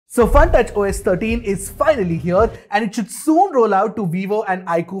So FunTouch OS 13 is finally here and it should soon roll out to Vivo and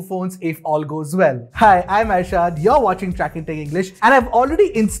iQOO phones if all goes well. Hi, I'm Arshad, you're watching Trakin English and I've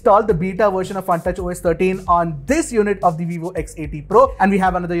already installed the beta version of FunTouch OS 13 on this unit of the Vivo X80 Pro, and we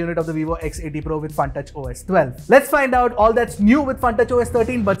have another unit of the Vivo X80 Pro with FunTouch OS 12. Let's find out all that's new with FunTouch OS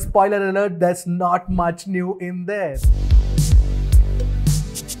 13, but spoiler alert, there's not much new in there.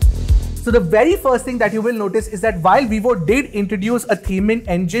 So the very first thing that you will notice is that while Vivo did introduce a theming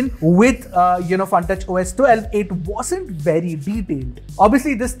engine with FunTouch OS 12, it wasn't very detailed.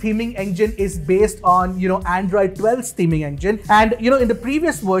 Obviously, this theming engine is based on Android 12's theming engine, and in the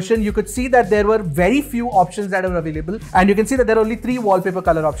previous version you could see that there were very few options that are available, and you can see that there are only 3 wallpaper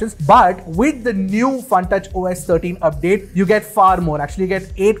color options. But with the new FunTouch OS 13 update, you get far more. Actually, you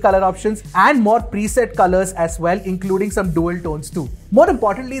get 8 color options and more preset colors as well, including some dual tones too. More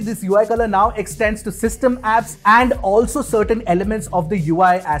importantly, this UI color now extends to system apps and also certain elements of the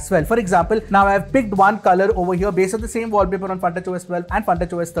UI as well. For example, now I have picked one color over here based on the same wallpaper on FunTouch OS 12 and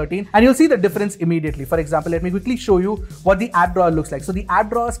FunTouch OS 13, and you'll see the difference immediately. For example, let me quickly show you what the app drawer looks like. So the app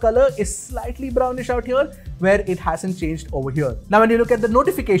drawer's color is slightly brownish out here, where it hasn't changed over here. Now, when you look at the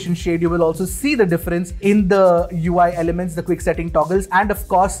notification shade, you will also see the difference in the UI elements, the quick setting toggles, and of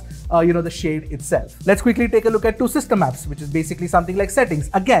course, the shade itself. Let's quickly take a look at 2 system apps, which is basically something like settings.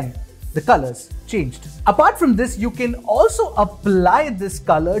 Again, the colors changed. Apart from this, you can also apply this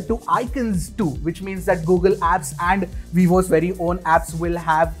color to icons too, which means that Google Apps and Vivo's very own apps will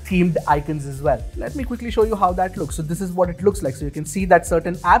have themed icons as well. Let me quickly show you how that looks. So this is what it looks like. So you can see that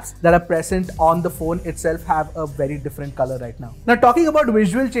certain apps that are present on the phone itself have a very different color right now. Now, talking about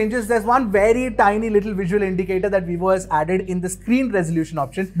visual changes, there's one very tiny little visual indicator that Vivo has added in the screen resolution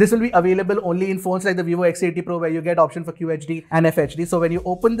option. This will be available only in phones like the Vivo X80 Pro, where you get option for QHD and FHD. So when you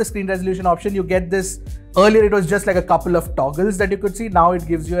open the screen resolution option, you get this. Earlier it was just like a couple of toggles that you could see. Now it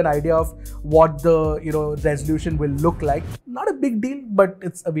gives you an idea of what the resolution will look like. Not a big deal, but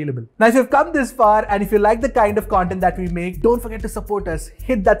it's available. Now, if you've come this far and if you like the kind of content that we make, don't forget to support us.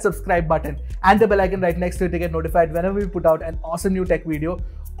 Hit that subscribe button and the bell icon right next to it to get notified whenever we put out an awesome new tech video.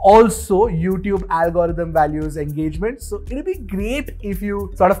 Also, YouTube algorithm values engagement. So it'll be great if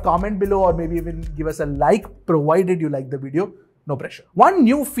you sort of comment below or maybe even give us a like, provided you like the video. No pressure. One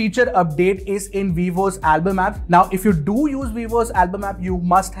new feature update is in Vivo's album app. Now, if you do use Vivo's album app, you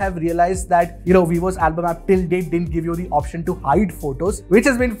must have realized that, Vivo's album app till date didn't give you the option to hide photos, which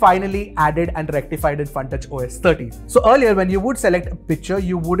has been finally added and rectified in FunTouch OS 13. So earlier, when you would select a picture,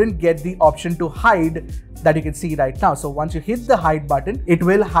 you wouldn't get the option to hide that you can see right now. So once you hit the hide button, it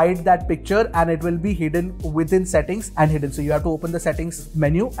will hide that picture and it will be hidden within settings and hidden. So you have to open the settings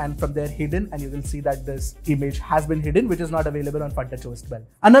menu and from there hidden, and you will see that this image has been hidden, which is not available on FunTouch OS 12.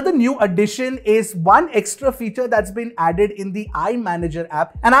 Another new addition is one extra feature that's been added in the iManager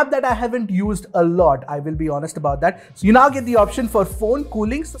app, an app that I haven't used a lot. I will be honest about that. So you now get the option for phone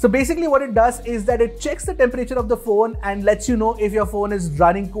cooling. So basically what it does is that it checks the temperature of the phone and lets you know if your phone is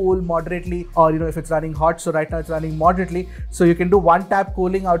running cool moderately or if it's running hot. So right now it's running moderately. So you can do one tap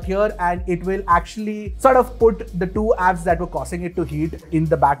cooling out here and it will actually sort of put the 2 apps that were causing it to heat in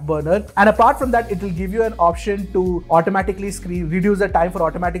the back burner. And apart from that, it will give you an option to automatically reduce the time for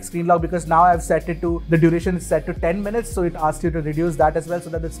automatic screen lock, because now I've set it to, the duration is set to 10 minutes. So it asks you to reduce that as well so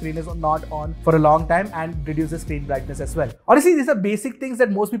that the screen is not on for a long time, and reduce the screen brightness as well. Honestly, these are basic things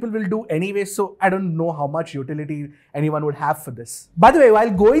that most people will do anyway. So I don't know how much utility anyone would have for this. By the way, while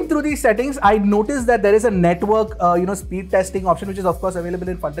going through these settings, I noticed that there is a network speed testing option, which is of course available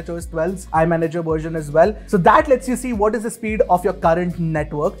in FunTouch OS 12's iManager version as well. So that lets you see what is the speed of your current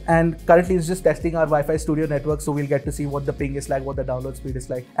network, and currently it's just testing our Wi-Fi studio network, so we'll get to see what the ping is like, what the download speed is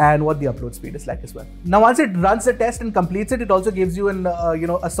like, and what the upload speed is like as well. Now, once it runs the test and completes it, it also gives you an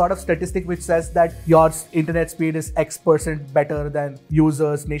a sort of statistic which says that your internet speed is X% better than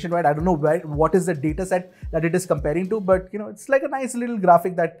users nationwide. I don't know what is the data set that it is comparing to, but it's like a nice little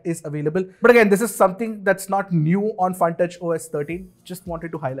graphic that is available. But again, this is something that's not new on FunTouch OS 13. Just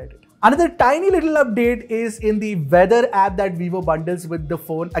wanted to highlight it. Another tiny little update is in the weather app that Vivo bundles with the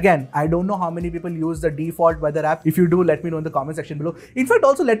phone. Again, I don't know how many people use the default weather app. If you do, let me know in the comment section below. In fact,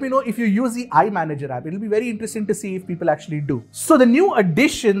 also let me know if you use the iManager app. It'll be very interesting to see if people actually do. So the new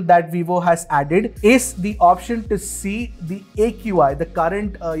addition that Vivo has added is the option to see the AQI, the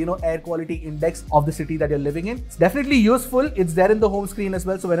current air quality index of the city that you're living in. It's definitely useful. It's there in the home screen as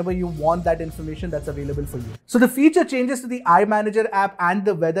well. So whenever you want that information, that's available for you. So the feature changes to the iManager app and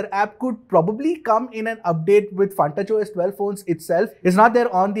the weather app could probably come in an update with FunTouch OS 12 phones itself. It's not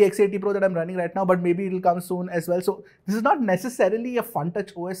there on the X80 Pro that I'm running right now, but maybe it'll come soon as well. So this is not not necessarily a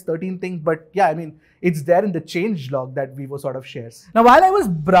FunTouch OS 13 thing, but yeah, I mean, it's there in the change log that Vivo sort of shares. Now, while I was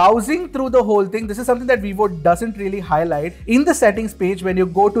browsing through the whole thing, this is something that Vivo doesn't really highlight. In the settings page, when you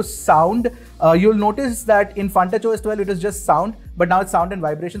go to sound, you'll notice that in FunTouch OS 12, it is just sound, but now it's sound and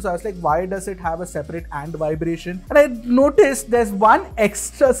vibration. So I was like, why does it have a separate and vibration? And I noticed there's one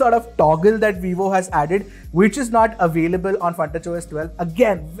extra sort of toggle that Vivo has added, which is not available on FunTouch OS 12.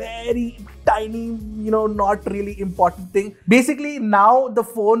 Again, very tiny, not really important thing. Basically, now the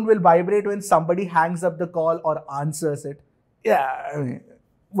phone will vibrate when somebody hangs up the call or answers it. Yeah, I mean,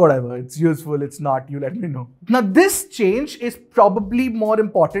 whatever, it's useful, it's not, you let me know. Now, this change is probably more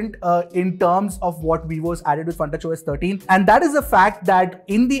important in terms of what Vivo's added with FunTouch OS 13. And that is the fact that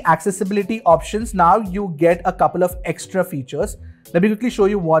in the accessibility options, now you get a couple of extra features. Let me quickly show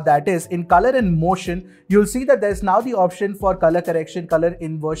you what that is. In color and motion, you'll see that there's now the option for color correction, color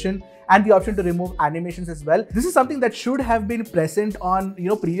inversion, and the option to remove animations as well. This is something that should have been present on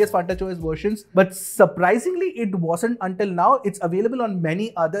previous FunTouch OS versions, but surprisingly, it wasn't until now. It's available on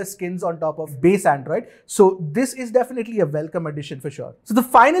many other skins on top of base Android. So this is definitely a welcome addition for sure. So the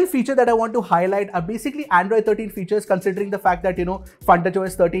final feature that I want to highlight are basically Android 13 features, considering the fact that FunTouch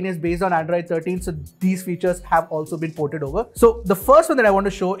OS 13 is based on Android 13. So these features have also been ported over. So the first one that I want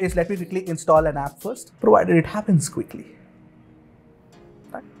to show is, let me quickly install an app first, provided it happens quickly.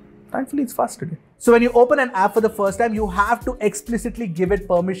 Thankfully, it's fast today. So when you open an app for the first time, you have to explicitly give it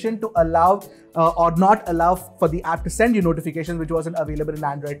permission to allow or not allow for the app to send you notifications, which wasn't available in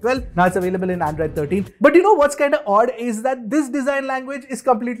Android 12. Now it's available in Android 13. But what's kind of odd is that this design language is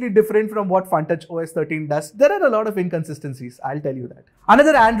completely different from what FunTouch OS 13 does. There are a lot of inconsistencies, I'll tell you that.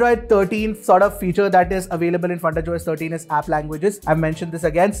 Another Android 13 sort of feature that is available in FunTouch OS 13 is app languages. I've mentioned this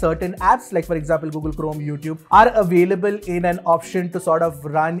again. Certain apps, like for example, Google Chrome, YouTube, are available in an option to sort of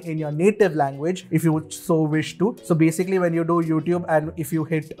run in your native language if you so wish to. So basically, when you do YouTube and if you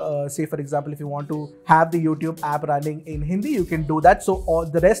hit, say for example, if you want to have the YouTube app running in Hindi, you can do that. So all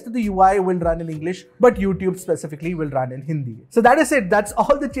the rest of the UI will run in English, but YouTube specifically will run in Hindi. So that is it. That's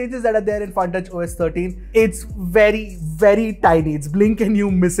all the changes that are there in FunTouch OS 13. It's very, very tiny. It's blink and you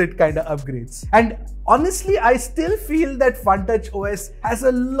miss it kind of upgrades. And honestly, I still feel that FunTouch OS has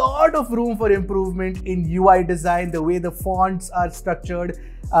a lot of room for improvement in UI design, the way the fonts are structured,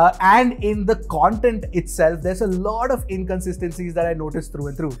 and in the content itself. There's a lot of inconsistencies that I noticed through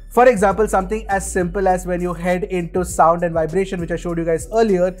and through. For example, something as simple as when you head into sound and vibration, which I showed you guys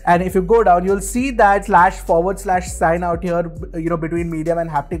earlier, and if you go down, you'll see that // sign out here, between medium and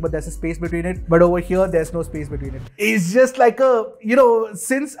haptic, but there's a space between it. But over here, there's no space between it. It's just like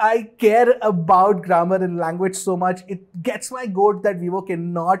since I care about grammar and language so much, it gets my goat that Vivo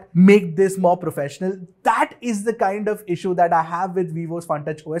cannot make this more professional. That is the kind of issue that I have with Vivo's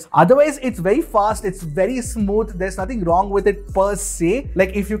FunTouch OS. Otherwise, it's very fast, it's very smooth, there's nothing wrong with it per se.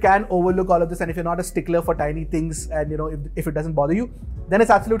 Like, if you can overlook all of this and if you're not a stickler for tiny things and if it doesn't bother you, then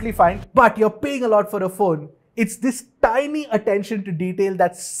it's absolutely fine. But you're paying a lot for a phone. It's this tiny attention to detail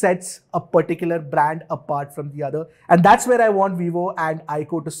that sets a particular brand apart from the other. And that's where I want Vivo and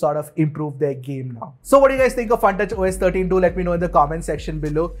iQOO to sort of improve their game now. So what do you guys think of FunTouch OS 13? Do let me know in the comment section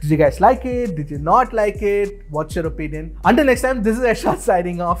below. Did you guys like it? Did you not like it? What's your opinion? Until next time, this is Ashad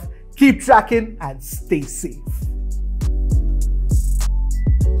signing off. Keep tracking and stay safe.